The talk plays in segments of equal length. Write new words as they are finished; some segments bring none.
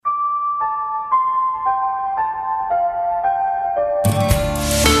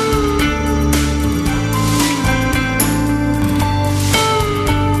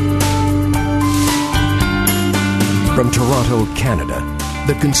From Toronto, Canada,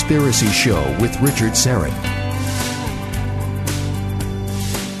 The Conspiracy Show with Richard Syrett.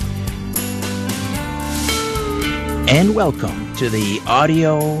 And welcome to the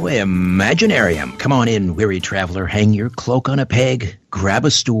Audio Imaginarium. Come on in, weary traveler. Hang your cloak on a peg, grab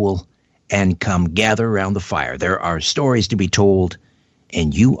a stool, and come gather around the fire. There are stories to be told,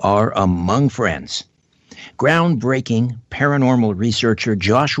 and you are among friends. Groundbreaking paranormal researcher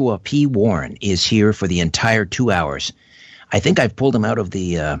Joshua P. Warren is here for the entire 2 hours. I think I've pulled him out of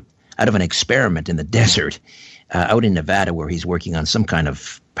an experiment in the desert, out in Nevada, where he's working on some kind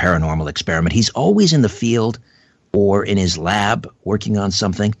of paranormal experiment. He's always in the field or in his lab working on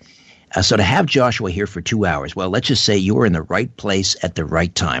something. So to have Joshua here for 2 hours, well, let's just say you were in the right place at the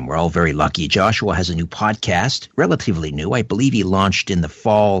right time. We're all very lucky. Joshua has a new podcast, relatively new. I believe he launched in the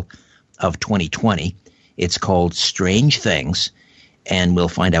fall of 2020. It's called Strange Things, and we'll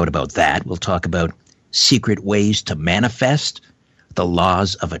find out about that. We'll talk about secret ways to manifest, the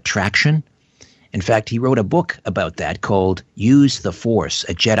laws of attraction. In fact, he wrote a book about that called Use the Force,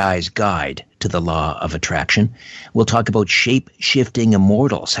 A Jedi's Guide to the Law of Attraction. We'll talk about shape-shifting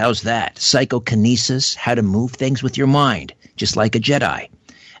immortals. How's that? Psychokinesis, how to move things with your mind, just like a Jedi,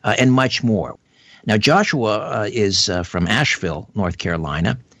 and much more. Now, Joshua is from Asheville, North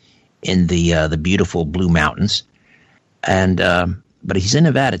Carolina, in the beautiful Blue Mountains, and but he's in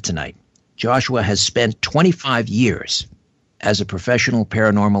Nevada tonight. Joshua has spent 25 years as a professional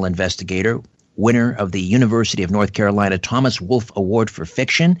paranormal investigator, winner of the University of North Carolina Thomas Wolfe Award for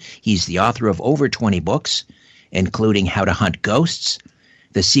Fiction. He's the author of over 20 books, including How to Hunt Ghosts,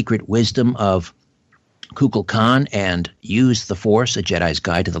 The Secret Wisdom of Kukulkan, and Use the Force, A Jedi's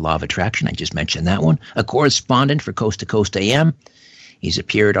Guide to the Law of Attraction. I just mentioned that one. A correspondent for Coast to Coast AM. He's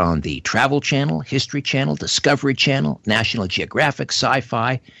appeared on the Travel Channel, History Channel, Discovery Channel, National Geographic,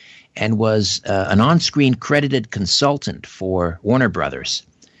 Sci-Fi, and was an on-screen credited consultant for Warner Brothers.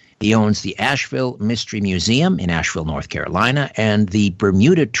 He owns the Asheville Mystery Museum in Asheville, North Carolina, and the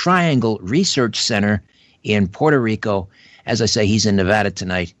Bermuda Triangle Research Center in Puerto Rico. As I say, he's in Nevada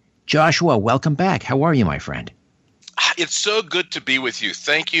tonight. Joshua, welcome back. How are you, my friend? It's so good to be with you.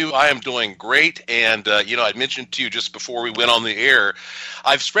 Thank you. I am doing great. And, I mentioned to you just before we went on the air,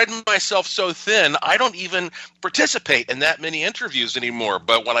 I've spread myself so thin, I don't even participate in that many interviews anymore.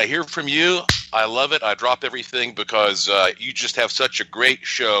 But when I hear from you, I love it. I drop everything because you just have such a great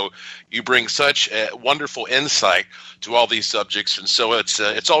show. You bring such wonderful insight to all these subjects. And so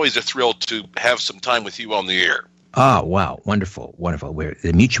it's always a thrill to have some time with you on the air. Oh, wow. Wonderful. Wonderful. We're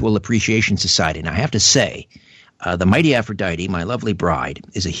the Mutual Appreciation Society. And I have to say, the mighty Aphrodite, my lovely bride,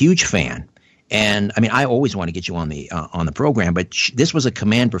 is a huge fan. And, I mean, I always want to get you on the program, but this was a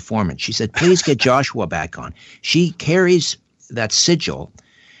command performance. She said, please get Joshua back on. She carries that sigil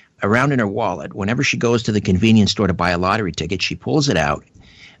around in her wallet. Whenever she goes to the convenience store to buy a lottery ticket, she pulls it out.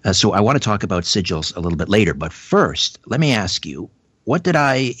 So I want to talk about sigils a little bit later. But first, let me ask you, what did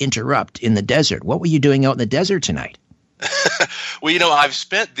I interrupt in the desert? What were you doing out in the desert tonight? Well, I've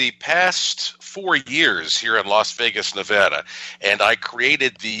spent the past 4 years here in Las Vegas, Nevada, and I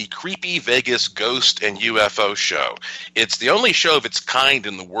created the Creepy Vegas Ghost and UFO Show. It's the only show of its kind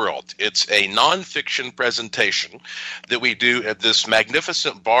in the world. It's a nonfiction presentation that we do at this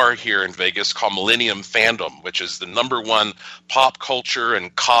magnificent bar here in Vegas called Millennium Fandom, which is the #1 pop culture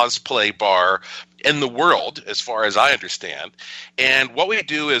and cosplay bar in the world, as far as I understand. And what we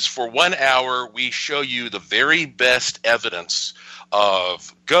do is for 1 hour, we show you the very best evidence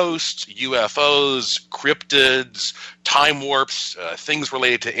of ghosts, UFOs, cryptids, time warps, things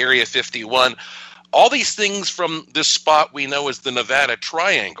related to Area 51. All these things from this spot we know as the Nevada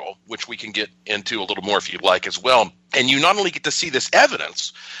Triangle, which we can get into a little more if you'd like as well. And you not only get to see this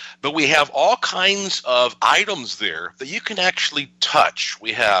evidence, but we have all kinds of items there that you can actually touch.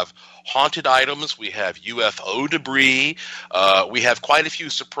 We have haunted items, we have UFO debris, we have quite a few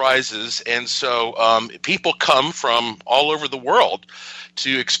surprises, and so people come from all over the world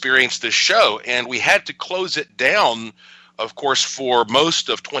to experience this show, and we had to close it down, of course, for most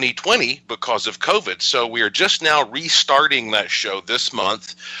of 2020 because of COVID. So we are just now restarting that show this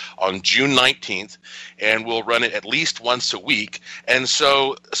month on June 19th, and we'll run it at least once a week. And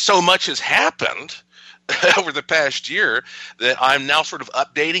so much has happened over the past year that I'm now sort of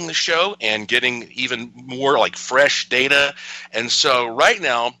updating the show and getting even more like fresh data. And so right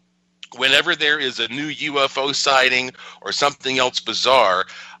now, whenever there is a new UFO sighting or something else bizarre,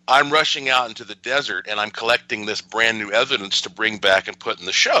 I'm rushing out into the desert and I'm collecting this brand new evidence to bring back and put in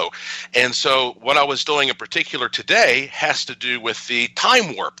the show. And so what I was doing in particular today has to do with the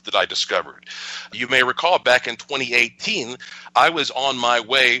time warp that I discovered. You may recall back in 2018, I was on my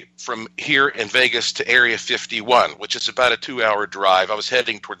way from here in Vegas to Area 51, which is about a 2-hour drive. I was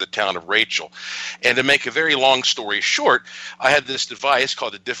heading toward the town of Rachel. And to make a very long story short, I had this device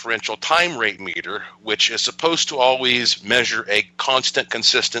called a differential time rate meter, which is supposed to always measure a constant,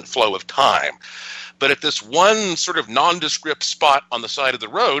 consistent flow of time. But at this one sort of nondescript spot on the side of the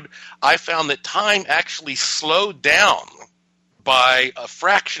road, I found that time actually slowed down by a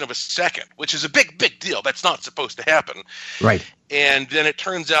fraction of a second, which is a big, big deal. That's not supposed to happen. Right. And then it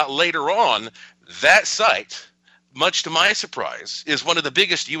turns out later on, that site, much to my surprise, is one of the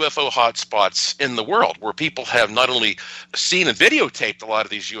biggest UFO hotspots in the world, where people have not only seen and videotaped a lot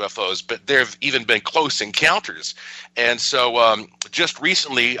of these UFOs, but there have even been close encounters. And so just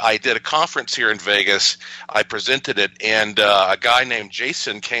recently I did a conference here in Vegas. I presented it, and a guy named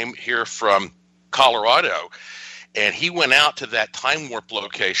Jason came here from Colorado, and he went out to that time warp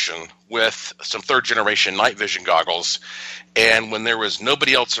location with some third-generation night vision goggles. And when there was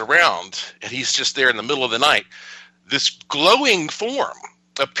nobody else around, and he's just there in the middle of the night, this glowing form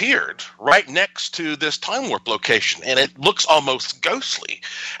appeared right next to this time warp location, and it looks almost ghostly,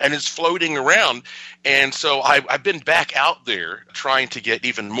 and it's floating around. And so I've been back out there trying to get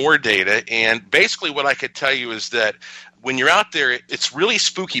even more data, and basically what I could tell you is that when you're out there, it's really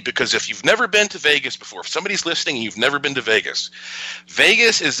spooky, because if you've never been to Vegas before, if somebody's listening and you've never been to Vegas,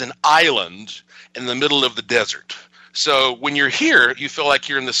 Vegas is an island in the middle of the desert. So when you're here, you feel like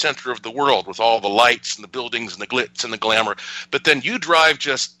you're in the center of the world with all the lights and the buildings and the glitz and the glamour. But then you drive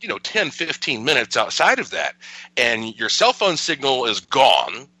just 10, 15 minutes outside of that, and your cell phone signal is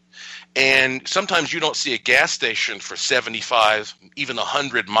gone. And sometimes you don't see a gas station for 75, even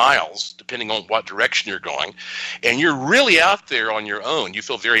 100 miles, depending on what direction you're going. And you're really out there on your own. You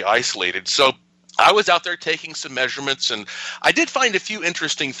feel very isolated. So I was out there taking some measurements, and I did find a few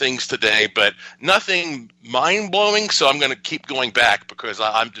interesting things today, but nothing mind-blowing. So I'm going to keep going back, because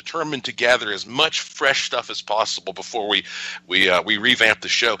I'm determined to gather as much fresh stuff as possible before we revamp the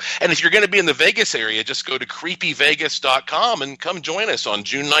show. And if you're going to be in the Vegas area, just go to creepyvegas.com and come join us on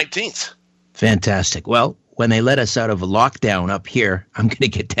June 19th. Fantastic. Well, when they let us out of a lockdown up here, I'm going to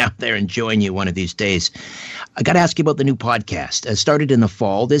get down there and join you one of these days. I got to ask you about the new podcast. Started in the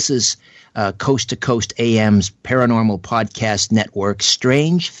fall. This is Coast to Coast AM's paranormal podcast network,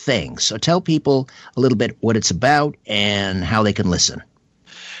 Strange Things. So tell people a little bit what it's about and how they can listen.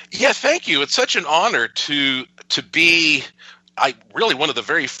 Yeah, thank you. It's such an honor to be really one of the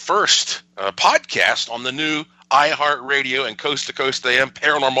very first podcasts on the new iHeartRadio and Coast to Coast AM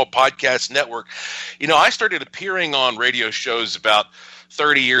Paranormal Podcast Network. I started appearing on radio shows about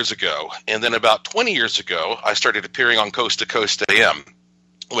 30 years ago, and then about 20 years ago, I started appearing on Coast to Coast AM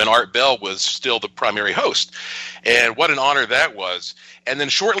when Art Bell was still the primary host. And what an honor that was. And then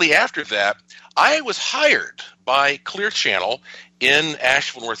shortly after that, I was hired by Clear Channel in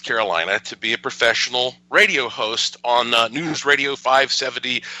Asheville, North Carolina, to be a professional radio host on News Radio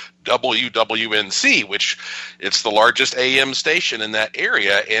 570 WWNC, which it's the largest AM station in that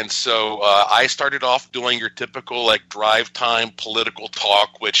area. And so I started off doing your typical drive time political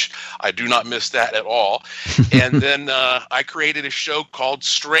talk, which I do not miss that at all. And then I created a show called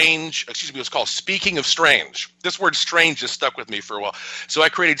it was called Speaking of Strange. This word strange just stuck with me for a while. So I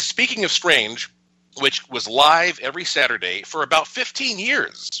created Speaking of Strange, which was live every Saturday for about 15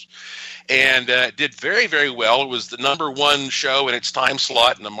 years. And did very, very well. It was the number one show in its time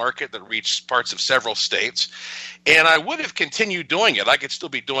slot in the market that reached parts of several states. And I would have continued doing it. I could still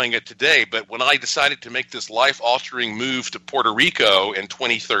be doing it today. But when I decided to make this life-altering move to Puerto Rico in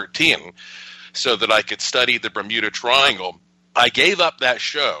 2013 so that I could study the Bermuda Triangle, I gave up that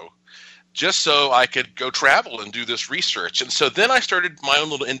show just so I could go travel and do this research. And so then I started my own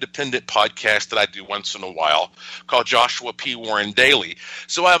little independent podcast that I do once in a while called Joshua P. Warren Daily.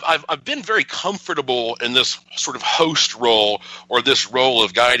 So I've been very comfortable in this sort of host role, or this role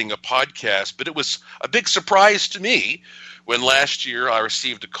of guiding a podcast, but it was a big surprise to me when last year I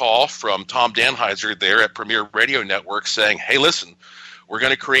received a call from Tom Danheiser there at Premier Radio Network saying, hey, listen, we're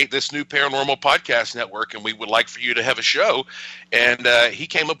going to create this new paranormal podcast network, and we would like for you to have a show. And he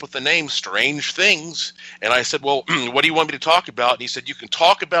came up with the name Strange Things. And I said, well, what do you want me to talk about? And he said, you can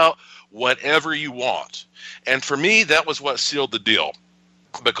talk about whatever you want. And for me, that was what sealed the deal.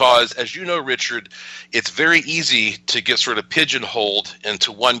 Because, as you know, Richard, it's very easy to get sort of pigeonholed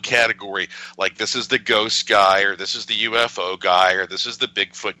into one category, like this is the ghost guy, or this is the UFO guy, or this is the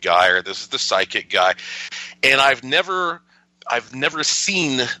Bigfoot guy, or this is the psychic guy. And I've never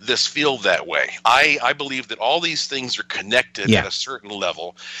seen this field that way. I believe that all these things are connected at a certain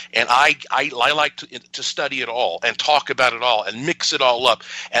level, and I like to study it all and talk about it all and mix it all up,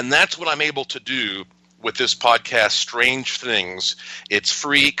 and that's what I'm able to do with this podcast, Strange Things. It's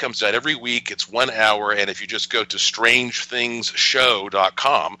free, comes out every week. It's 1 hour, and if you just go to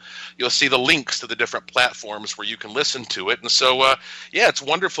strangethingshow.com, you'll see the links to the different platforms where you can listen to it. And so, it's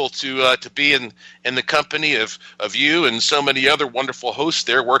wonderful to be in the company of you and so many other wonderful hosts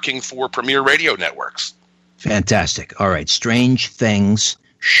there working for Premier Radio Networks. Fantastic. All right,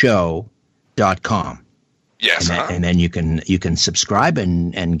 strangethingshow.com. Yes, and then you can subscribe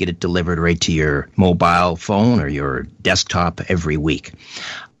and get it delivered right to your mobile phone or your desktop every week.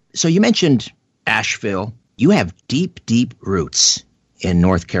 So you mentioned Asheville. You have deep, deep roots in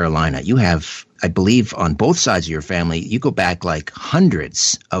North Carolina. You have, I believe, on both sides of your family, you go back like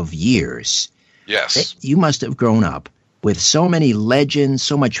hundreds of years. Yes. You must have grown up with so many legends,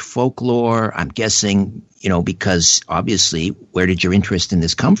 so much folklore. I'm guessing, because obviously, where did your interest in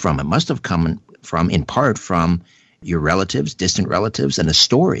this come from? It must have come in part from your relatives, distant relatives, and the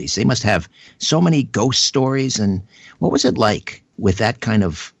stories. They must have so many ghost stories. And what was it like with that kind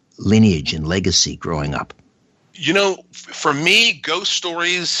of lineage and legacy growing up? For me, ghost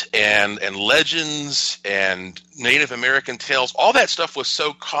stories and legends and Native American tales, all that stuff was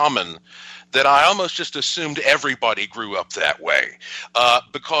so common that I almost just assumed everybody grew up that way.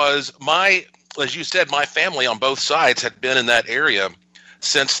 Because as you said, my family on both sides had been in that area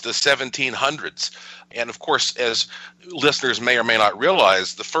since the 1700s. And of course, as listeners may or may not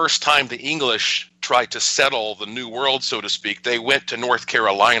realize, the first time the English tried to settle the New World, so to speak, they went to North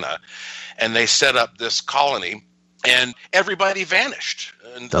Carolina and they set up this colony, and everybody vanished.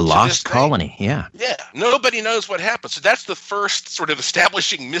 And the lost colony, yeah. Yeah, nobody knows what happened. So that's the first sort of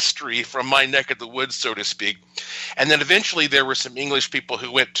establishing mystery from my neck of the woods, so to speak. And then eventually there were some English people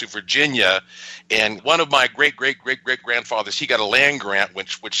who went to Virginia, and one of my great-great-great-great-grandfathers, he got a land grant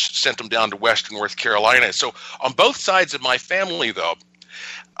which sent him down to western North Carolina. So on both sides of my family, though,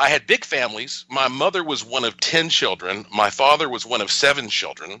 I had big families. My mother was one of 10 children. My father was one of 7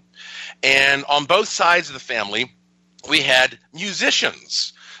 children. And on both sides of the family, we had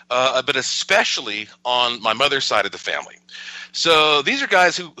musicians, but especially on my mother's side of the family. So these are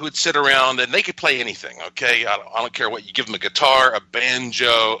guys who would sit around and they could play anything, okay? I don't care what you give them, a guitar, a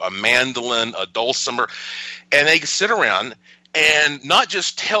banjo, a mandolin, a dulcimer, and they could sit around and not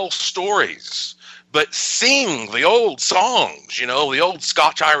just tell stories, but sing the old songs, the old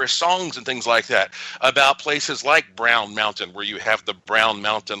Scotch-Irish songs and things like that about places like Brown Mountain, where you have the Brown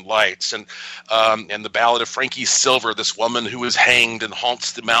Mountain Lights, and the Ballad of Frankie Silver, this woman who was hanged and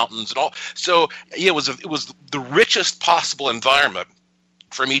haunts the mountains and all. So it was the richest possible environment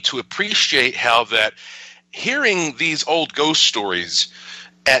for me to appreciate how that hearing these old ghost stories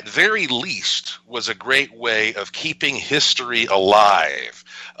at very least was a great way of keeping history alive.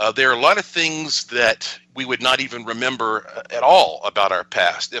 There are a lot of things that we would not even remember at all about our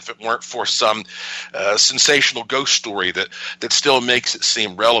past if it weren't for some sensational ghost story that still makes it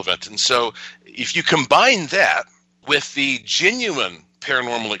seem relevant. And so if you combine that with the genuine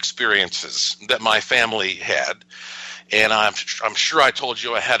paranormal experiences that my family had, and I'm sure I told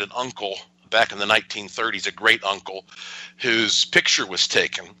you I had an uncle back in the 1930s, a great uncle, whose picture was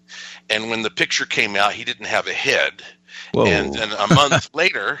taken. And when the picture came out, he didn't have a head. Whoa. And then a month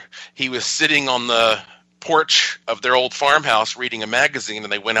later, he was sitting on the porch of their old farmhouse reading a magazine,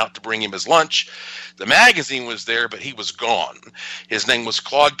 and they went out to bring him his lunch. The magazine was there, but he was gone. His name was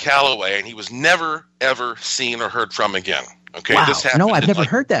Claude Calloway, and he was never, ever seen or heard from again. Okay, wow. This happened. No, I've never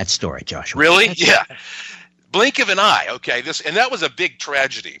heard that story, Joshua. Really? Yeah. Blink of an eye. Okay, and that was a big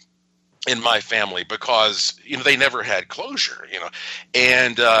tragedy in my family because they never had closure,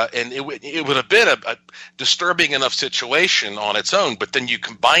 and it would have been a disturbing enough situation on its own. But then you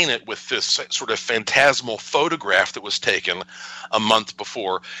combine it with this sort of phantasmal photograph that was taken a month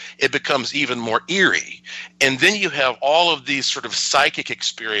before, it becomes even more eerie. And then you have all of these sort of psychic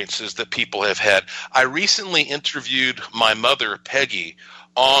experiences that people have had. I recently interviewed my mother, Peggy,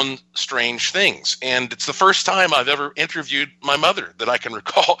 on Strange Things, and it's the first time I've ever interviewed my mother that I can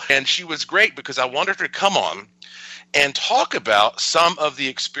recall, and she was great because I wanted her to come on and talk about some of the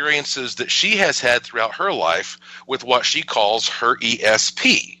experiences that she has had throughout her life with what she calls her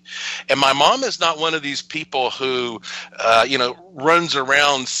ESP. And my mom is not one of these people who, runs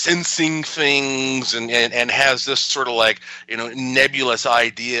around sensing things and has this sort of nebulous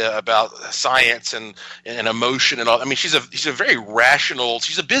idea about science and emotion and all. I mean, she's a very rational,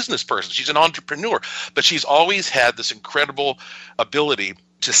 she's a business person, she's an entrepreneur, but she's always had this incredible ability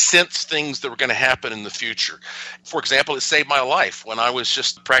to sense things that were going to happen in the future. For example, it saved my life. When I was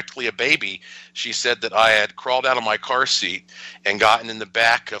just practically a baby, she said that I had crawled out of my car seat and gotten in the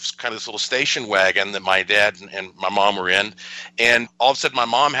back of kind of this little station wagon that my dad and my mom were in. And all of a sudden, my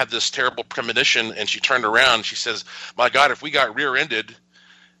mom had this terrible premonition, and she turned around and she says, "My God, if we got rear-ended,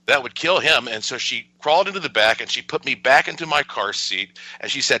 that would kill him." And so she crawled into the back and she put me back into my car seat. And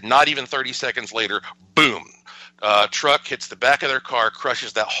she said, not even 30 seconds later, boom. Truck hits the back of their car,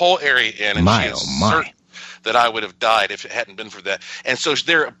 crushes that whole area in, and she is certain that I would have died if it hadn't been for that. And so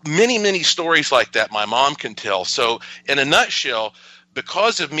there are many, many stories like that my mom can tell. So in a nutshell,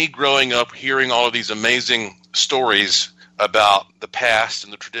 because of me growing up hearing all of these amazing stories about the past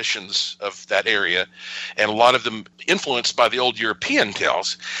and the traditions of that area, and a lot of them influenced by the old European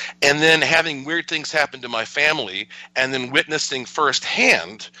tales, and then having weird things happen to my family, and then witnessing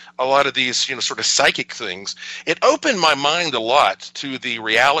firsthand a lot of these, sort of psychic things, it opened my mind a lot to the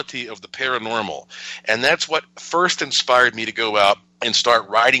reality of the paranormal. And that's what first inspired me to go out and start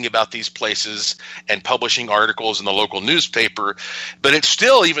writing about these places and publishing articles in the local newspaper. But it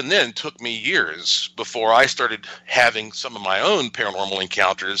still, even then, took me years before I started having some of my own paranormal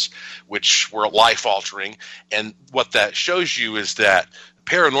encounters, which were life-altering. And what that shows you is that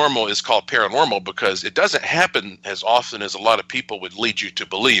paranormal is called paranormal because it doesn't happen as often as a lot of people would lead you to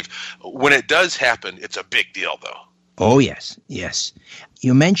believe. When it does happen, it's a big deal, though. Oh, yes, yes.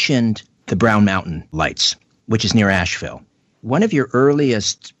 You mentioned the Brown Mountain Lights, which is near Asheville. One of your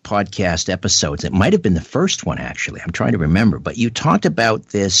earliest podcast episodes, it might have been the first one, actually. I'm trying to remember. But you talked about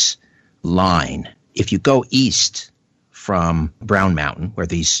this line. If you go east from Brown Mountain, where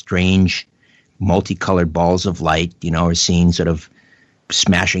these strange multicolored balls of light, are seen sort of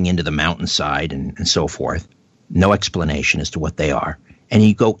smashing into the mountainside and so forth, no explanation as to what they are. And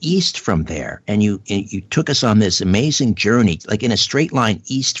you go east from there, and you took us on this amazing journey, like in a straight line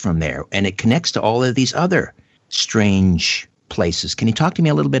east from there, and it connects to all of these other strange places. Can you talk to me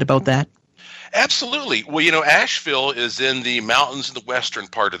a little bit about that? Absolutely. Well, Asheville is in the mountains in the western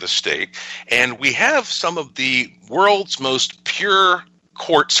part of the state, and we have some of the world's most pure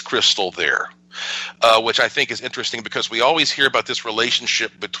quartz crystal there, which I think is interesting because we always hear about this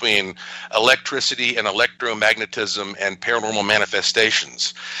relationship between electricity and electromagnetism and paranormal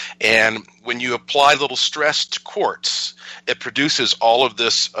manifestations. And when you apply a little stress to quartz, it produces all of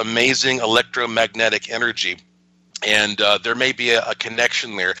this amazing electromagnetic energy. And there may be a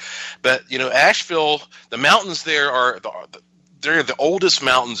connection there. But, Asheville, the mountains there they're the oldest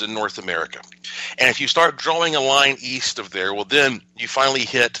mountains in North America. And if you start drawing a line east of there, well, then you finally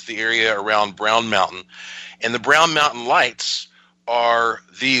hit the area around Brown Mountain. And the Brown Mountain Lights are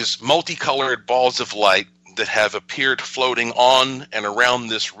these multicolored balls of light that have appeared floating on and around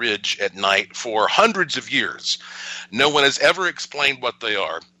this ridge at night for hundreds of years. No one has ever explained what they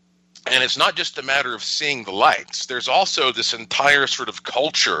are. And it's not just a matter of seeing the lights. There's also this entire sort of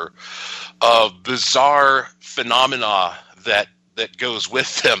culture of bizarre phenomena that goes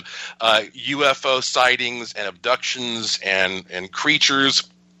with them. UFO sightings and abductions and creatures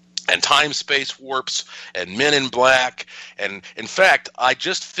and time-space warps and men in black. And in fact, I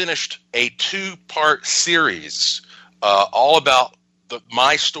just finished a 2-part series all about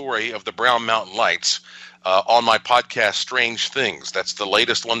my story of the Brown Mountain Lights. On my podcast, Strange Things. That's the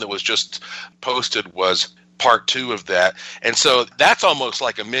latest one that was just posted, was part 2 of that. And so that's almost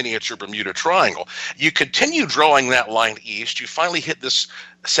like a miniature Bermuda Triangle. You continue drawing that line east, you finally hit this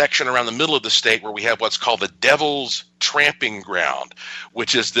section around the middle of the state where we have what's called the Devil's Tramping Ground,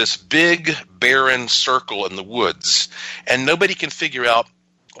 which is this big, barren circle in the woods. And nobody can figure out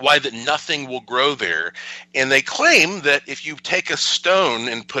why that nothing will grow there. And they claim that if you take a stone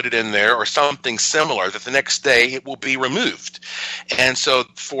and put it in there or something similar, that the next day it will be removed. And so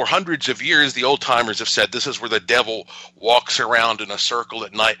for hundreds of years, the old-timers have said this is where the devil walks around in a circle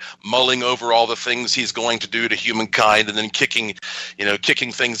at night, mulling over all the things he's going to do to humankind and then kicking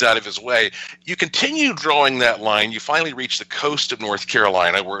things out of his way. You continue drawing that line, you finally reach the coast of North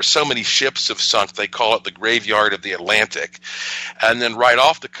Carolina where so many ships have sunk, they call it the graveyard of the Atlantic. And then right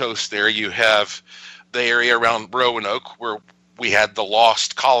off the coast there, you have the area around Roanoke where we had the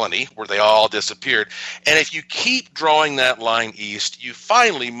lost colony where they all disappeared. And if you keep drawing that line east, you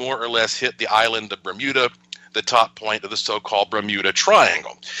finally more or less hit the island of Bermuda, the top point of the so-called Bermuda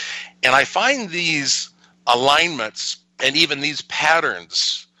Triangle. And I find these alignments and even these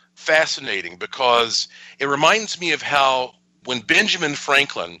patterns fascinating because it reminds me of how when Benjamin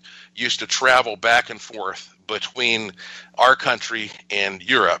Franklin used to travel back and forth between our country and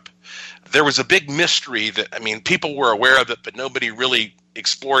Europe, there was a big mystery that, people were aware of it, but nobody really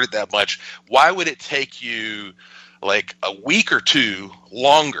explored it that much. Why would it take you like a week or two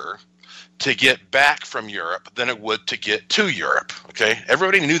longer to get back from Europe than it would to get to Europe. Okay,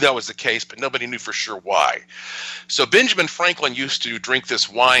 everybody knew that was the case, but nobody knew for sure why. So Benjamin Franklin used to drink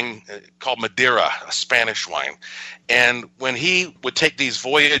this wine called Madeira, a Spanish wine. And when he would take these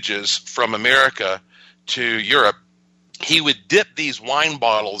voyages from America to Europe, he would dip these wine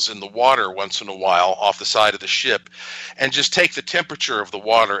bottles in the water once in a while off the side of the ship and just take the temperature of the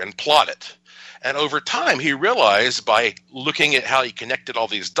water and plot it. And over time, he realized by looking at how he connected all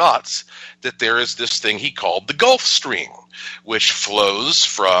these dots that there is this thing he called the Gulf Stream, which flows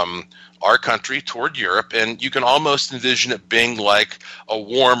from our country toward Europe, and you can almost envision it being like a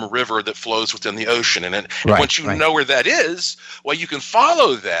warm river that flows within the ocean. And once you know where that is, well, you can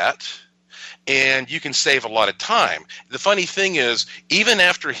follow that, and you can save a lot of time. The funny thing is, even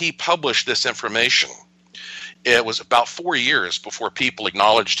after he published this information, it was about 4 years before people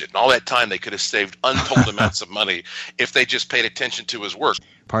acknowledged it. And all that time, they could have saved untold amounts of money if they just paid attention to his work.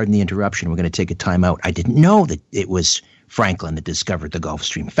 Pardon the interruption. We're going to take a time out. I didn't know that it was Franklin that discovered the Gulf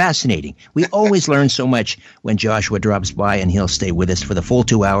Stream. Fascinating. We always learn so much when Joshua drops by, and he'll stay with us for the full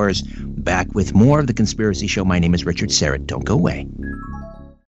 2 hours. Back with more of The Conspiracy Show. My name is Richard Serrett. Don't go away.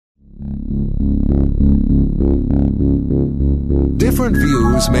 Different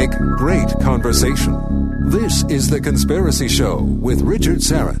views make great conversation. This is The Conspiracy Show with Richard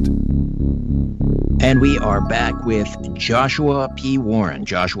Serrett. And we are back with Joshua P. Warren,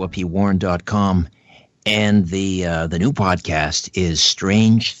 joshuapwarren.com. And the new podcast is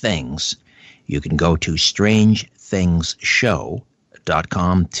Strange Things. You can go to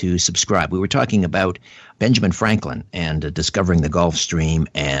strangethingshow.com to subscribe. We were talking about Benjamin Franklin and discovering the Gulf Stream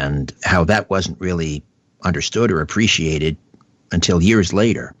and how that wasn't really understood or appreciated until years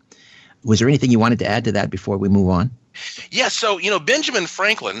later. Was there anything you wanted to add to that before we move on? Yeah, so, Benjamin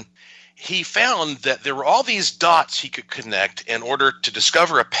Franklin, he found that there were all these dots he could connect in order to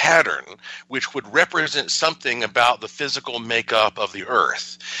discover a pattern which would represent something about the physical makeup of the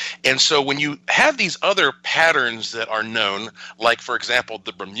Earth. And so when you have these other patterns that are known, like, for example,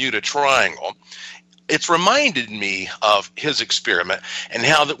 the Bermuda Triangle, it's reminded me of his experiment and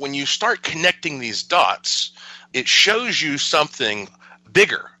how that when you start connecting these dots, it shows you something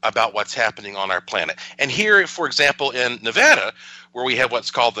bigger about what's happening on our planet. And here, for example, in Nevada, where we have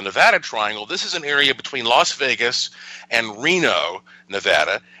what's called the Nevada Triangle, this is an area between Las Vegas and Reno,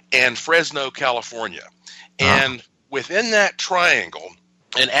 Nevada, and Fresno, California. And within that triangle,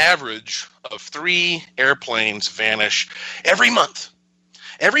 an average of 3 airplanes vanish every month.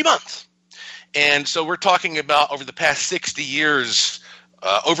 Every month. And so we're talking about over the past 60 years,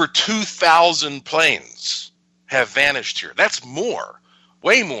 over 2,000 planes have vanished here. That's more.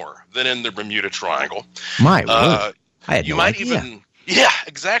 Way more than in the Bermuda Triangle. My word. I had you no might idea. even, yeah,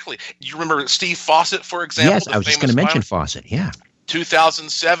 exactly. You remember Steve Fawcett, for example? Yes, I was just going to mention Fawcett, yeah.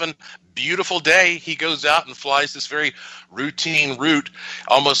 2007, beautiful day. He goes out and flies this very routine route,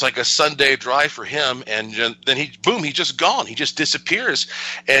 almost like a Sunday drive for him. And then he's just gone. He just disappears.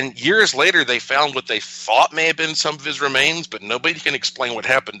 And years later, they found what they thought may have been some of his remains, but nobody can explain what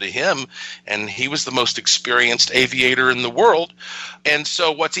happened to him. And he was the most experienced aviator in the world. And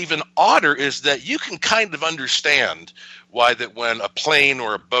so what's even odder is that you can kind of understand why that when a plane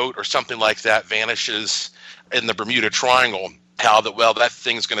or a boat or something like that vanishes in the Bermuda Triangle, how that, well, that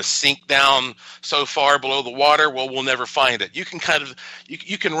thing's going to sink down so far below the water, well, we'll never find it. You can kind of,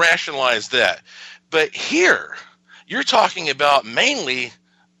 you can rationalize that. But here, you're talking about mainly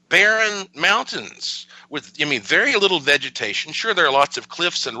barren mountains with, very little vegetation. Sure, there are lots of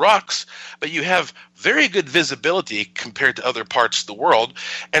cliffs and rocks, but you have very good visibility compared to other parts of the world.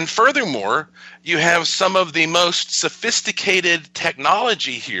 And furthermore, you have some of the most sophisticated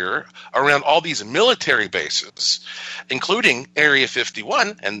technology here around all these military bases, including Area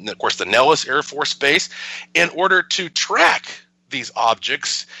 51 and, of course, the Nellis Air Force Base, in order to track these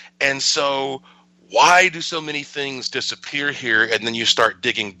objects. And so why do so many things disappear here? And then you start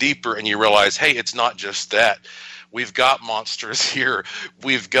digging deeper and you realize, hey, it's not just that. We've got monsters here.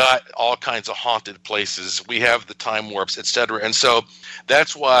 We've got all kinds of haunted places. We have the time warps, et cetera. And so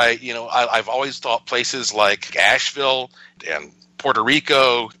that's why, I've always thought places like Asheville and Puerto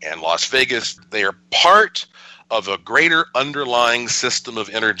Rico and Las Vegas, they are part of a greater underlying system of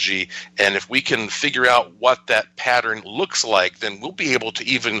energy. And if we can figure out what that pattern looks like, then we'll be able to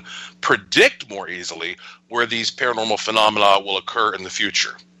even predict more easily where these paranormal phenomena will occur in the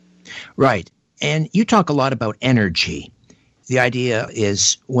future. Right. And you talk a lot about energy. The idea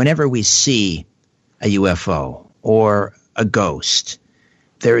is whenever we see a UFO or a ghost,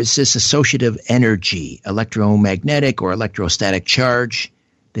 there is this associative energy, electromagnetic or electrostatic charge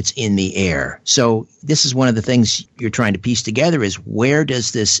that's in the air. So this is one of the things you're trying to piece together is where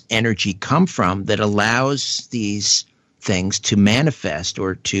does this energy come from that allows these things to manifest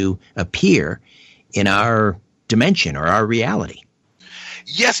or to appear in our dimension or our reality?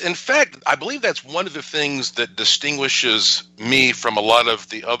 Yes, in fact, I believe that's one of the things that distinguishes me from a lot of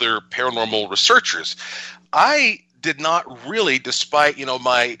the other paranormal researchers. I did not really, despite,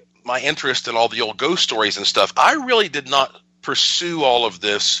 my interest in all the old ghost stories and stuff, I really did not pursue all of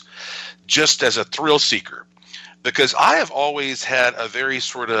this just as a thrill seeker, because I have always had a very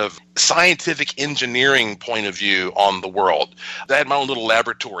sort of scientific engineering point of view on the world. I had my own little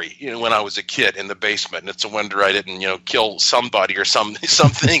laboratory, when I was a kid in the basement, and it's a wonder I didn't, kill somebody or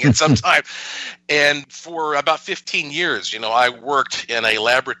something at some time. And for about 15 years, I worked in a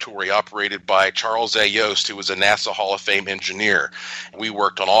laboratory operated by Charles A. Yost, who was a NASA Hall of Fame engineer. We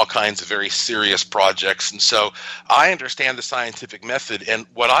worked on all kinds of very serious projects. And so I understand the scientific method. And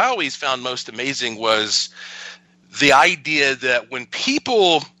what I always found most amazing was the idea that when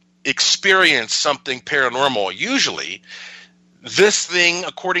people experience something paranormal, usually this thing,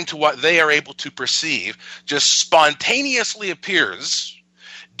 according to what they are able to perceive, just spontaneously appears,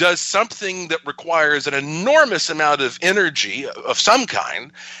 does something that requires an enormous amount of energy of some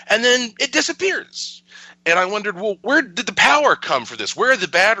kind, and then it disappears. And I wondered, well, where did the power come for this? Where are the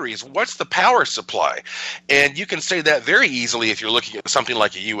batteries? What's the power supply? And you can say that very easily if you're looking at something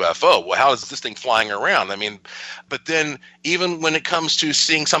like a UFO. Well, how is this thing flying around? But then even when it comes to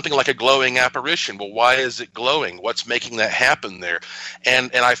seeing something like a glowing apparition, well, why is it glowing? What's making that happen there?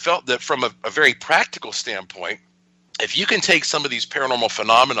 And I felt that from a very practical standpoint, if you can take some of these paranormal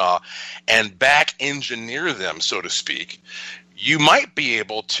phenomena and back engineer them, so to speak, you might be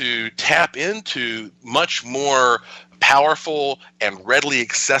able to tap into much more powerful and readily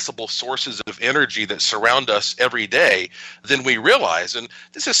accessible sources of energy that surround us every day than we realize. And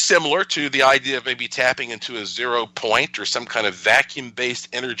this is similar to the idea of maybe tapping into a zero point or some kind of vacuum-based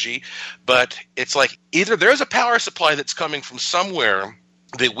energy. But it's like either there's a power supply that's coming from somewhere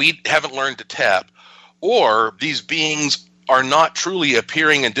that we haven't learned to tap, or these beings are not truly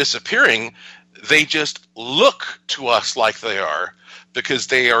appearing and disappearing. They just look to us like they are because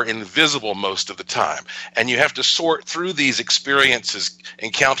they are invisible most of the time. And you have to sort through these experiences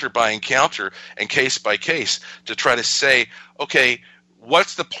encounter by encounter and case by case to try to say, okay,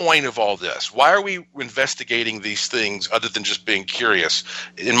 what's the point of all this? Why are we investigating these things other than just being curious?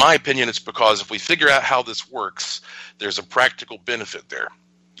 In my opinion, it's because if we figure out how this works, there's a practical benefit there.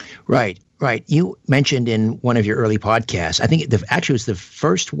 Right. You mentioned in one of your early podcasts, I think actually it was the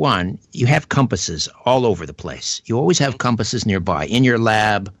first one, you have compasses all over the place. You always have compasses nearby, in your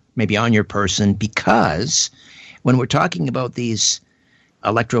lab, maybe on your person, because when we're talking about these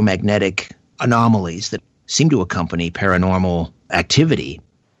electromagnetic anomalies that seem to accompany paranormal activity,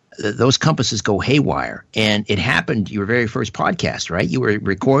 those compasses go haywire. And it happened your very first podcast, right? You were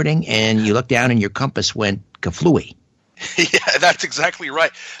recording and you looked down and your compass went kaflooey. Yeah, that's exactly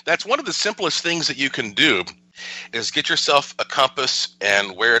right. That's one of the simplest things that you can do is get yourself a compass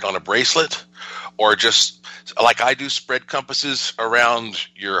and wear it on a bracelet, or just like I do, spread compasses around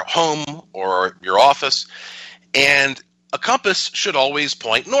your home or your office. And a compass should always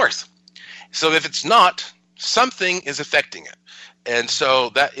point north. So if it's not, something is affecting it. And so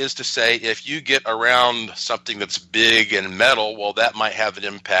that is to say, if you get around something that's big and metal, well, that might have an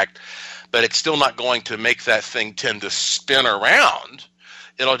impact. But it's still not going to make that thing tend to spin around.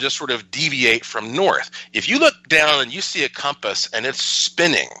 It'll just sort of deviate from north. If you look down and you see a compass and it's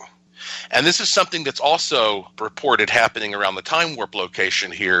spinning, and this is something that's also reported happening around the Time Warp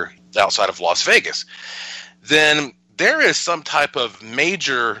location here outside of Las Vegas, then there is some type of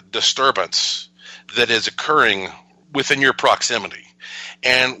major disturbance that is occurring within your proximity.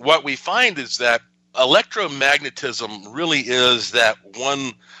 And what we find is that electromagnetism really is that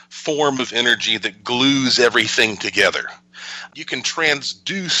one form of energy that glues everything together. You can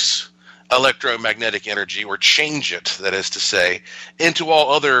transduce electromagnetic energy, or change it, that is to say, into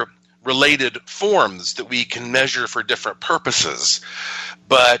all other related forms that we can measure for different purposes.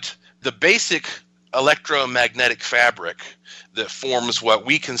 But the basic electromagnetic fabric that forms what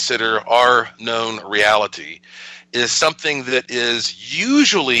we consider our known reality is something that is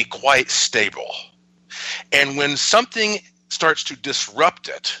usually quite stable. And when something starts to disrupt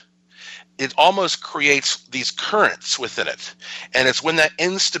it, it almost creates these currents within it. And it's when that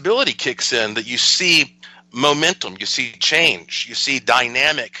instability kicks in that you see momentum, you see change, you see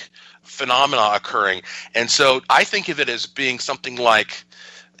dynamic phenomena occurring. And so I think of it as being something like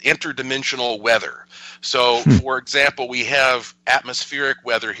interdimensional weather. So, for example, we have atmospheric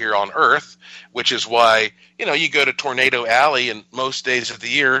weather here on Earth, which is why you go to Tornado Alley and most days of the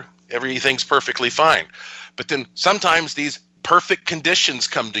year, everything's perfectly fine. But then sometimes these perfect conditions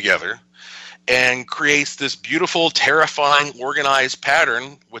come together and creates this beautiful, terrifying, organized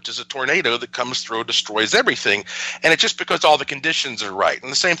pattern, which is a tornado that comes through and destroys everything. And it's just because all the conditions are right.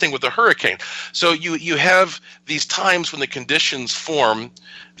 And the same thing with a hurricane. So you have these times when the conditions form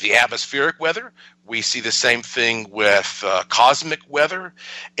the atmospheric weather. We see the same thing with cosmic weather.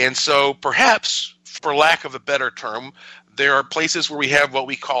 And so perhaps, for lack of a better term, there are places where we have what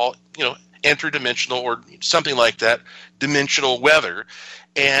we call, interdimensional or something like that, dimensional weather.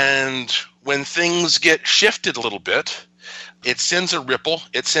 And when things get shifted a little bit, it sends a ripple,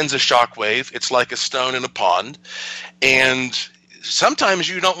 it sends a shock wave. It's like a stone in a pond. And sometimes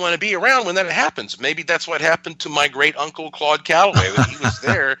you don't want to be around when that happens. Maybe that's what happened to my great uncle Claude Calloway. When he was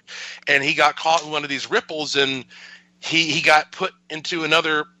there and he got caught in one of these ripples and he got put into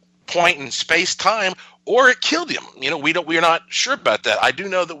another point in space-time, or it killed him. We're not sure about that. I do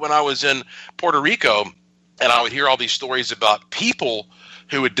know that when I was in Puerto Rico and I would hear all these stories about people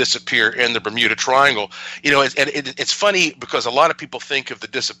who would disappear in the Bermuda Triangle. It's funny because a lot of people think of the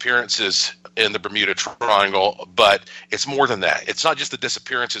disappearances in the Bermuda Triangle, but it's more than that. It's not just the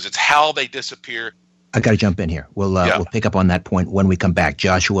disappearances, it's how they disappear. I got to jump in here. We'll pick up on that point when we come back.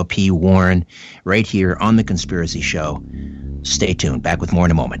 Joshua P. Warren, right here on The Conspiracy Show. Stay tuned. Back with more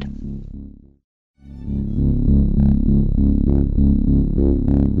in a moment.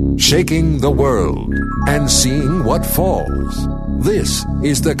 Shaking the world and seeing what falls. This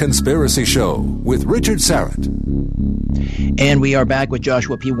is The Conspiracy Show with Richard Syrett. And we are back with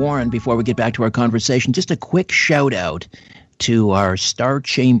Joshua P. Warren. Before we get back to our conversation, just a quick shout out to our Star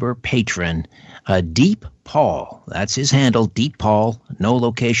Chamber patron, Deep Paul. That's his handle, Deep Paul. No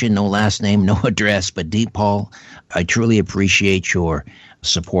location, no last name, no address, but Deep Paul. I truly appreciate your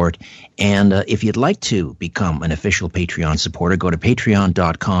support. And if you'd like to become an official Patreon supporter, go to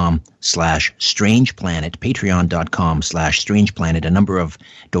patreon.com/strangeplanet, patreon.com/strangeplanet. A number of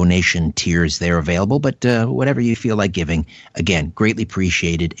donation tiers there available, but whatever you feel like giving, again, greatly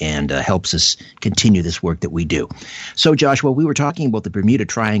appreciated and helps us continue this work that we do. So, Joshua, we were talking about the Bermuda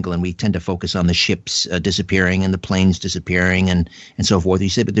Triangle, and we tend to focus on the ships disappearing and the planes disappearing and so forth. You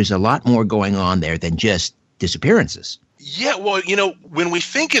said, but there's a lot more going on there than just disappearances. Yeah, well, when we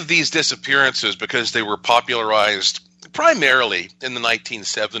think of these disappearances, because they were popularized primarily in the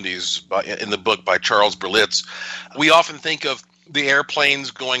 1970s in the book by Charles Berlitz, we often think of the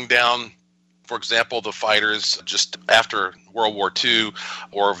airplanes going down, for example, the fighters just after World War II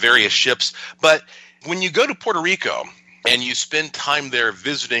or various ships. But when you go to Puerto Rico and you spend time there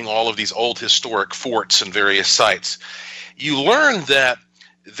visiting all of these old historic forts and various sites, you learn that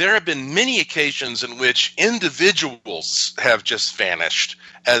there have been many occasions in which individuals have just vanished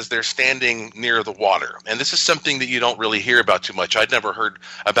as they're standing near the water. And this is something that you don't really hear about too much. I'd never heard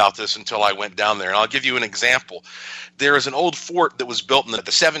about this until I went down there. And I'll give you an example. There is an old fort that was built in the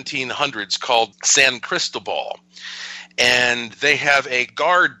 1700s called San Cristobal. And they have a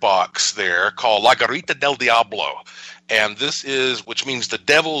guard box there called La Garita del Diablo. And this is, which means the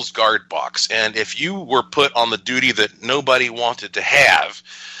devil's guard box. And if you were put on the duty that nobody wanted to have,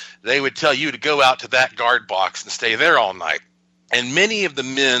 they would tell you to go out to that guard box and stay there all night. And many of the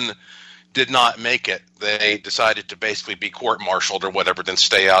men did not make it. They decided to basically be court-martialed or whatever, then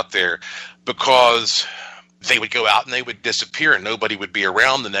stay out there because they would go out and they would disappear and nobody would be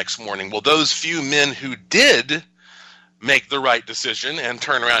around the next morning. Well, those few men who did make the right decision and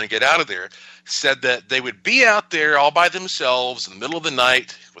turn around and get out of there said that they would be out there all by themselves in the middle of the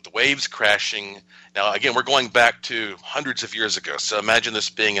night with the waves crashing. Now, again, we're going back to hundreds of years ago, so imagine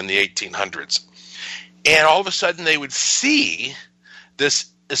this being in the 1800s. And all of a sudden they would see this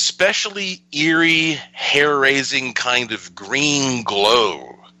especially eerie, hair-raising kind of green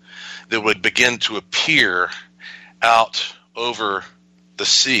glow that would begin to appear out over the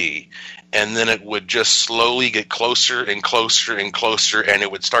sea. And then it would just slowly get closer and closer and closer, and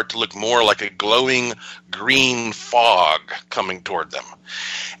it would start to look more like a glowing green fog coming toward them.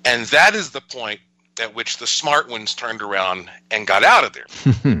 And that is the point at which the smart ones turned around and got out of there.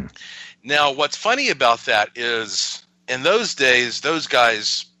 Now, what's funny about that is in those days, those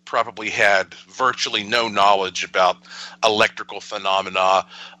guys probably had virtually no knowledge about electrical phenomena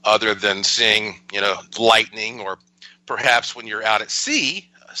other than seeing, lightning, or perhaps when you're out at sea,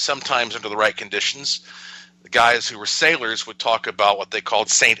 sometimes under the right conditions, the guys who were sailors would talk about what they called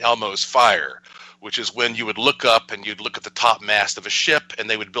St. Elmo's fire, which is when you would look up and you'd look at the top mast of a ship and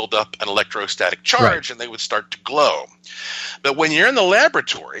they would build up an electrostatic charge, right, and they would start to glow. But when you're in the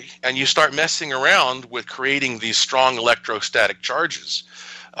laboratory and you start messing around with creating these strong electrostatic charges,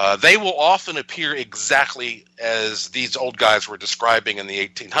 They will often appear exactly as these old guys were describing in the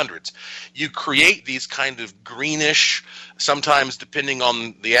 1800s. You create these kind of greenish, sometimes depending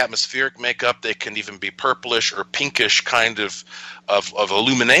on the atmospheric makeup, they can even be purplish or pinkish kind of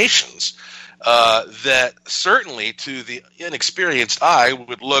illuminations that certainly to the inexperienced eye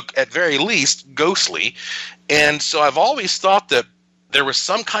would look at very least ghostly. And so I've always thought that there was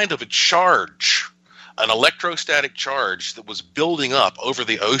some kind of a charge, an electrostatic charge that was building up over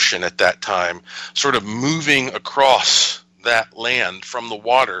the ocean at that time, sort of moving across that land from the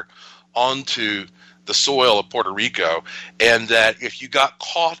water onto the soil of Puerto Rico, and that if you got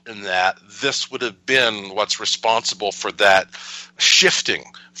caught in that, this would have been what's responsible for that shifting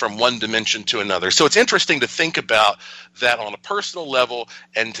from one dimension to another. So it's interesting to think about that on a personal level,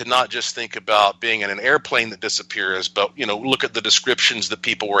 and to not just think about being in an airplane that disappears, but look at the descriptions that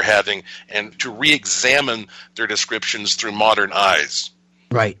people were having and to re-examine their descriptions through modern eyes.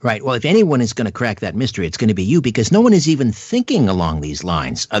 Right. Well, if anyone is going to crack that mystery, it's going to be you, because no one is even thinking along these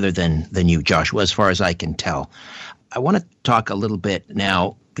lines other than you, Joshua, as far as I can tell. I want to talk a little bit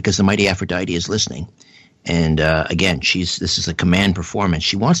now, because the mighty Aphrodite is listening. And again, this is a command performance.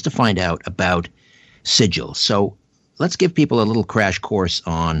 She wants to find out about sigils. So let's give people a little crash course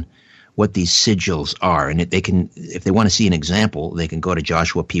on what these sigils are. And if they want to see an example, they can go to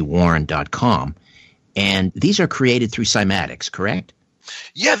joshuapwarren.com. And these are created through cymatics, correct?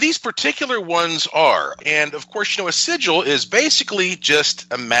 Yeah, these particular ones are. And of course, a sigil is basically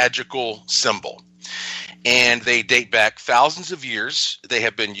just a magical symbol. And they date back thousands of years. They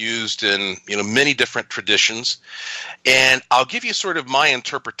have been used in many different traditions. And I'll give you sort of my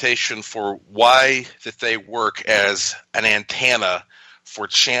interpretation for why that they work as an antenna for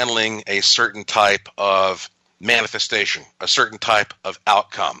channeling a certain type of manifestation, a certain type of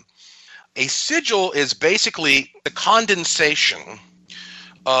outcome. A sigil is basically the condensation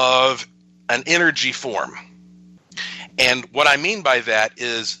of an energy form. And what I mean by that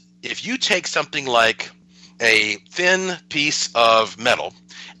is, if you take something like a thin piece of metal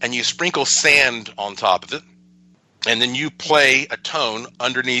and you sprinkle sand on top of it, and then you play a tone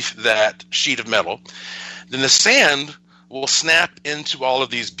underneath that sheet of metal, then the sand will snap into all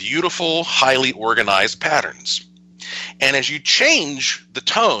of these beautiful, highly organized patterns. And as you change the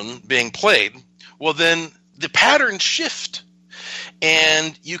tone being played, well, then the patterns shift.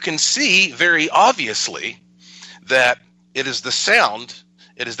 And you can see very obviously that it is the sound,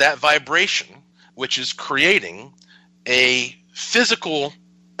 it is that vibration which is creating a physical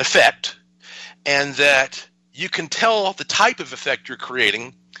effect, and that you can tell the type of effect you're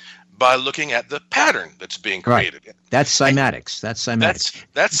creating by looking at the pattern that's being created. Right. That's cymatics. That's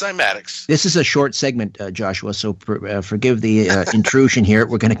cymatics. This is a short segment, Joshua, so forgive the intrusion here.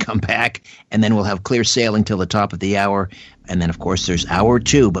 We're going to come back, and then we'll have clear sailing till the top of the hour. And then, of course, there's hour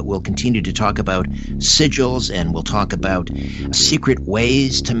 2, but we'll continue to talk about sigils, and we'll talk about secret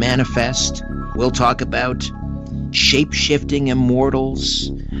ways to manifest. We'll talk about shape-shifting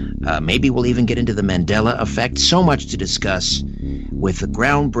immortals. Maybe we'll even get into the Mandela effect. So much to discuss with the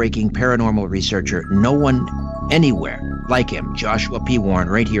groundbreaking paranormal researcher, no one anywhere like him, Joshua P. Warren,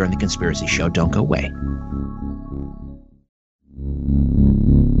 right here on The Conspiracy Show. Don't go away.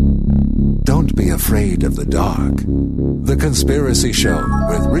 Don't be afraid of the dark. The Conspiracy Show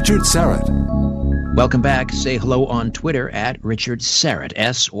with Richard Serrett. Welcome back. Say hello on Twitter at Richard Serrett.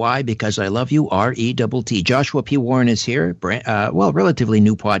 S-Y, because I love you, R-E-T-T. Joshua P. Warren is here. Relatively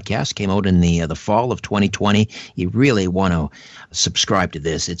new podcast. Came out in the fall of 2020. You really want to subscribe to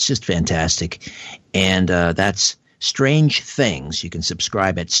this. It's just fantastic. And that's Strange Things. You can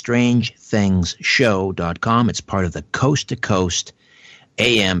subscribe at strangethingshow.com. It's part of the Coast to Coast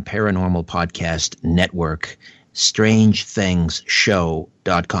AM Paranormal Podcast Network.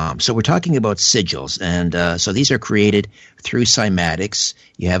 StrangeThingsShow.com. So we're talking about sigils, and so these are created through cymatics.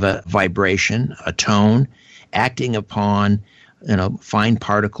 You have a vibration, a tone, acting upon fine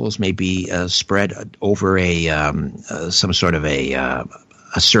particles, maybe spread over some sort of a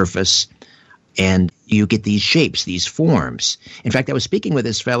surface, and you get these shapes, these forms. In fact, I was speaking with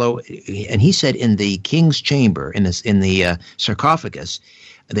this fellow, and he said in the king's chamber, in the sarcophagus,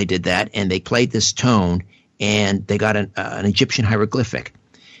 they did that, and they played this tone, and they got an Egyptian hieroglyphic.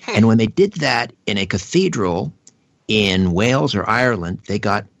 And when they did that in a cathedral in Wales or Ireland, they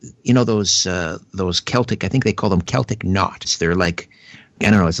got, those Celtic, I think they call them Celtic knots. They're like, I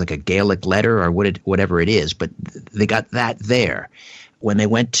don't know, it's like a Gaelic letter or whatever it is, but they got that there. When they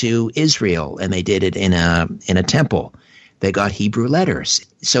went to Israel and they did it in a temple, they got Hebrew letters.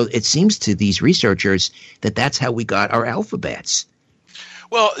 So it seems to these researchers that that's how we got our alphabets.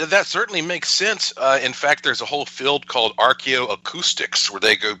 Well, that certainly makes sense. In fact, there's a whole field called archaeoacoustics where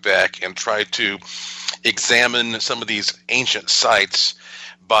they go back and try to examine some of these ancient sites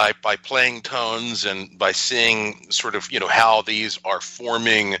by playing tones and by seeing sort of, how these are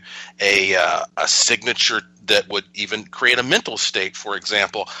forming a signature that would even create a mental state, for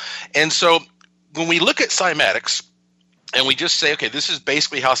example. And so when we look at cymatics, and we just say, okay, this is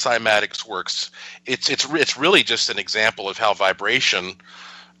basically how cymatics works. It's really just an example of how vibration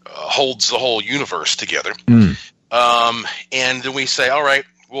holds the whole universe together. And then we say, all right,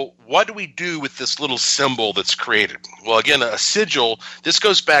 well, what do we do with this little symbol that's created? Well, again, a sigil, this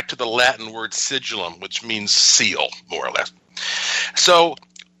goes back to the Latin word sigillum, which means seal, more or less. So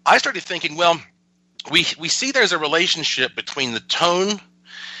I started thinking, well, we see there's a relationship between the tone.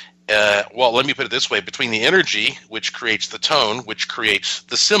 Well, let me put it this way, between the energy, which creates the tone, which creates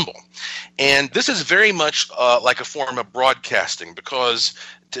the symbol. And this is very much like a form of broadcasting because,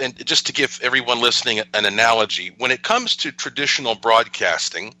 and just to give everyone listening an analogy, when it comes to traditional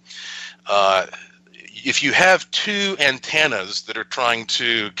broadcasting, if you have two antennas that are trying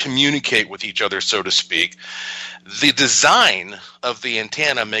to communicate with each other, so to speak, the design of the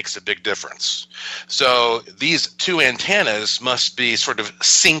antenna makes a big difference. So these two antennas must be sort of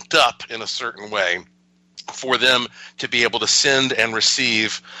synced up in a certain way for them to be able to send and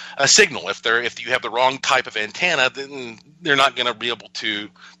receive a signal. If you have the wrong type of antenna, then they're not going to be able to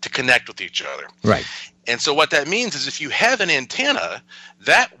connect with each other. Right. And so what that means is if you have an antenna,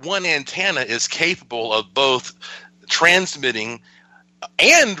 that one antenna is capable of both transmitting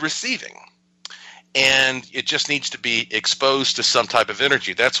and receiving. And it just needs to be exposed to some type of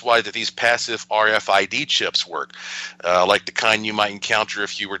energy. That's why these passive RFID chips work, like the kind you might encounter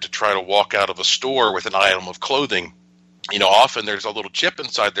if you were to try to walk out of a store with an item of clothing. Often there's a little chip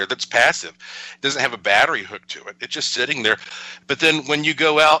inside there that's passive. It doesn't have a battery hooked to it. It's just sitting there. But then when you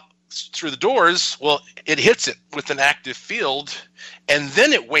go out through the doors, well, it hits it with an active field, and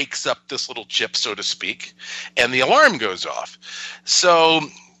then it wakes up this little chip, so to speak, and the alarm goes off. So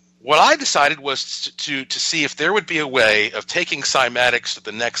what I decided was to see if there would be a way of taking cymatics to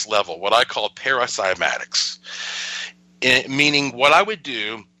the next level, what I call paracymatics. Meaning what I would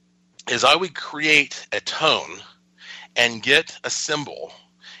do is I would create a tone and get a symbol,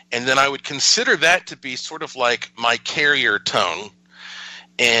 and then I would consider that to be sort of like my carrier tone,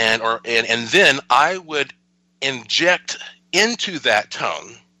 and then I would inject into that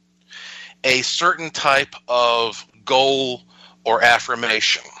tone a certain type of goal or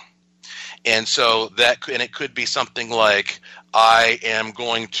affirmation. And so it could be something like, I am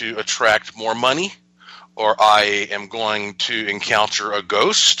going to attract more money, or I am going to encounter a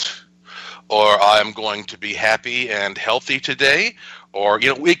ghost, or I'm going to be happy and healthy today, or,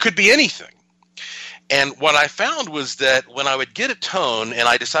 it could be anything. And what I found was that when I would get a tone, and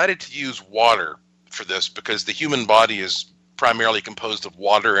I decided to use water for this because the human body is primarily composed of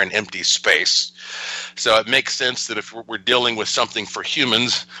water and empty space. So it makes sense that if we're dealing with something for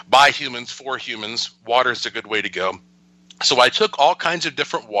humans, by humans, for humans, water is a good way to go. So I took all kinds of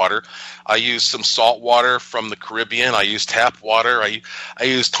different water. I used some salt water from the Caribbean. I used tap water. I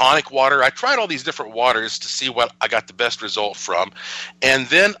used tonic water. I tried all these different waters to see what I got the best result from. And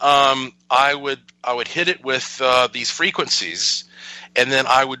then I would hit it with these frequencies, and then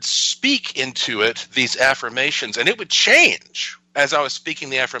I would speak into it these affirmations, and it would change as I was speaking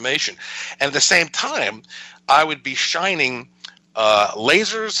the affirmation. And at the same time, I would be shining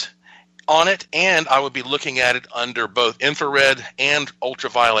lasers on it, and I would be looking at it under both infrared and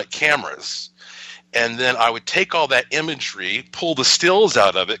ultraviolet cameras. And then I would take all that imagery, pull the stills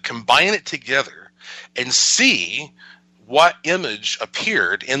out of it, combine it together, and see what image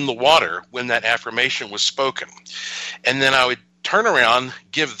appeared in the water when that affirmation was spoken. And then I would turn around,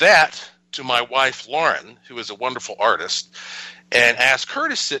 give that to my wife, Lauren, who is a wonderful artist, and ask her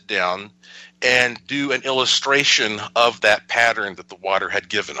to sit down and do an illustration of that pattern that the water had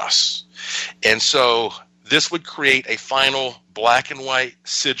given us. And so this would create a final black and white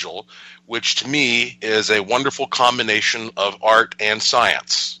sigil, which to me is a wonderful combination of art and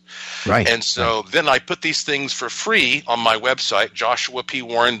science. Right. And so then I put these things for free on my website,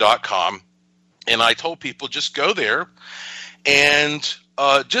 joshuapwarren.com, and I told people just go there and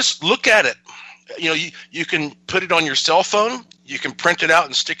just look at it. You can put it on your cell phone. You can print it out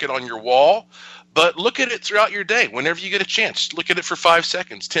and stick it on your wall. But look at it throughout your day. Whenever you get a chance, look at it for 5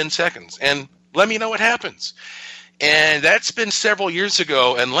 seconds, 10 seconds, and let me know what happens. And that's been several years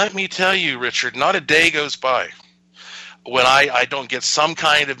ago. And let me tell you, Richard, not a day goes by when I don't get some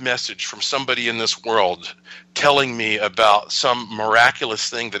kind of message from somebody in this world telling me about some miraculous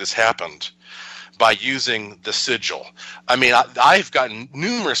thing that has happened by using the sigil. I mean, I've gotten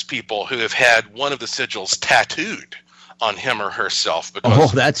numerous people who have had one of the sigils tattooed on him or herself.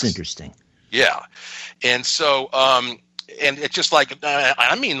 Because that's interesting. Yeah. And so, and it's just like,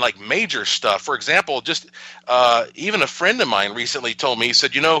 I mean, like major stuff. For example, just even a friend of mine recently told me, he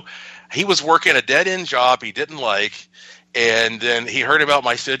said, he was working a dead-end job he didn't like, and then he heard about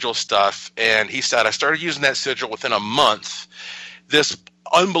my sigil stuff, and he said, I started using that sigil within a month. This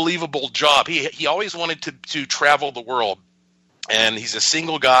unbelievable job. He always wanted to travel the world, and he's a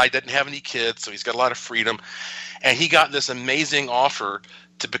single guy, doesn't have any kids, so he's got a lot of freedom, and he got this amazing offer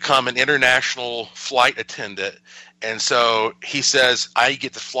to become an international flight attendant. And so he says, I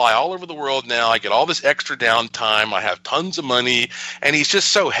get to fly all over the world now. I get all this extra downtime. I have tons of money. And he's just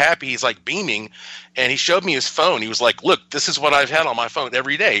so happy. He's like beaming. And he showed me his phone. He was like, look, this is what I've had on my phone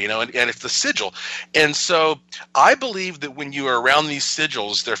every day, and it's the sigil. And so I believe that when you are around these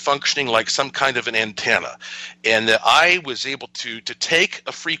sigils, they're functioning like some kind of an antenna. And that I was able to take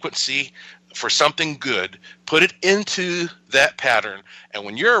a frequency for something good, put it into that pattern. And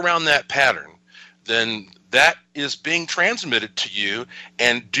when you're around that pattern, then that is being transmitted to you,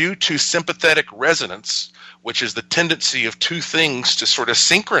 and due to sympathetic resonance, which is the tendency of two things to sort of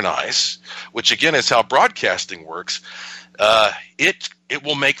synchronize, which again is how broadcasting works, it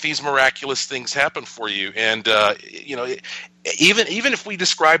will make these miraculous things happen for you. And even if we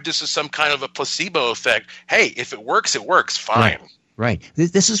describe this as some kind of a placebo effect, hey, if it works, fine. Right.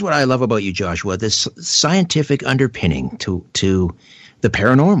 This is what I love about you, Joshua, this scientific underpinning to the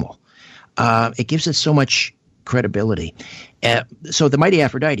paranormal. It gives it so much credibility. So the Mighty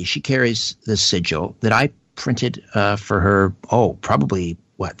Aphrodite, she carries this sigil that I printed for her, probably,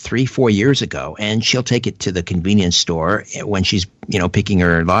 3-4 years ago. And she'll take it to the convenience store when she's, picking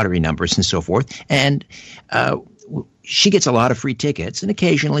her lottery numbers and so forth. And she gets a lot of free tickets. And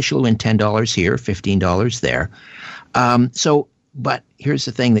occasionally she'll win $10 here, $15 there. But here's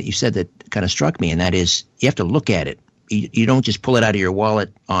the thing that you said that kind of struck me, and that is you have to look at it. You don't just pull it out of your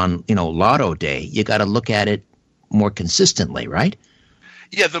wallet on, lotto day. You got to look at it more consistently, right?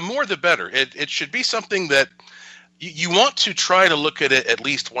 Yeah, the more the better. It should be something that you want to try to look at it at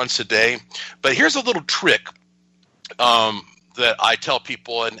least once a day. But here's a little trick that I tell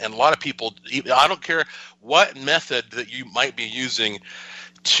people, and a lot of people, I don't care what method that you might be using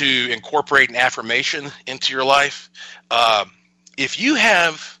to incorporate an affirmation into your life. If you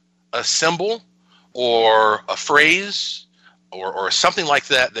have a symbol or a phrase or something like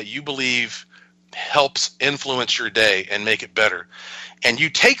that you believe helps influence your day and make it better, and you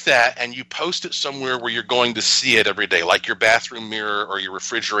take that and you post it somewhere where you're going to see it every day, like your bathroom mirror or your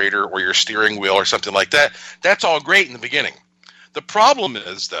refrigerator or your steering wheel or something like that, that's all great in the beginning. The problem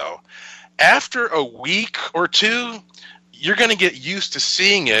is, though, after a week or two, you're going to get used to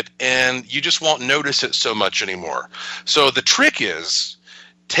seeing it, and you just won't notice it so much anymore. So the trick is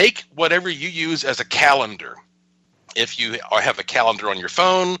take whatever you use as a calendar. If you have a calendar on your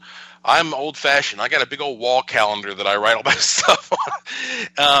phone, I'm old-fashioned. I got a big old wall calendar that I write all my stuff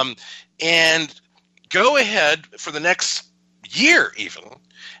on. And go ahead for the next year even,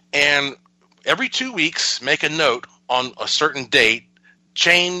 and every 2 weeks make a note on a certain date,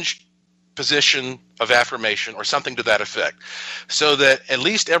 change position of affirmation or something to that effect, so that at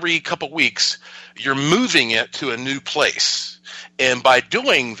least every couple weeks you're moving it to a new place. And by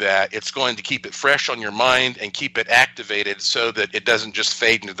doing that, it's going to keep it fresh on your mind and keep it activated so that it doesn't just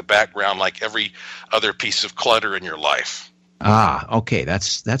fade into the background like every other piece of clutter in your life. Okay.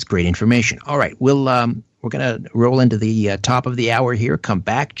 That's great information. All right. We're going to roll into the top of the hour here. Come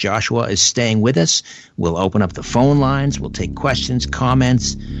back. Joshua is staying with us. We'll open up the phone lines. We'll take questions,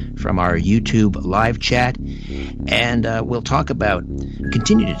 comments from our YouTube live chat. And we'll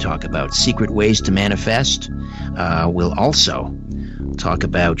continue to talk about secret ways to manifest. We'll also talk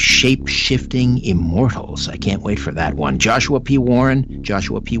about shape-shifting immortals. I can't wait for that one. Joshua P. Warren,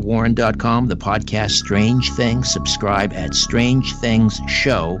 joshuapwarren.com, the podcast Strange Things. Subscribe at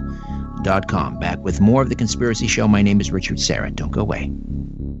strangethingshow.com. Back with more of The Conspiracy Show. My name is Richard Serra. Don't go away.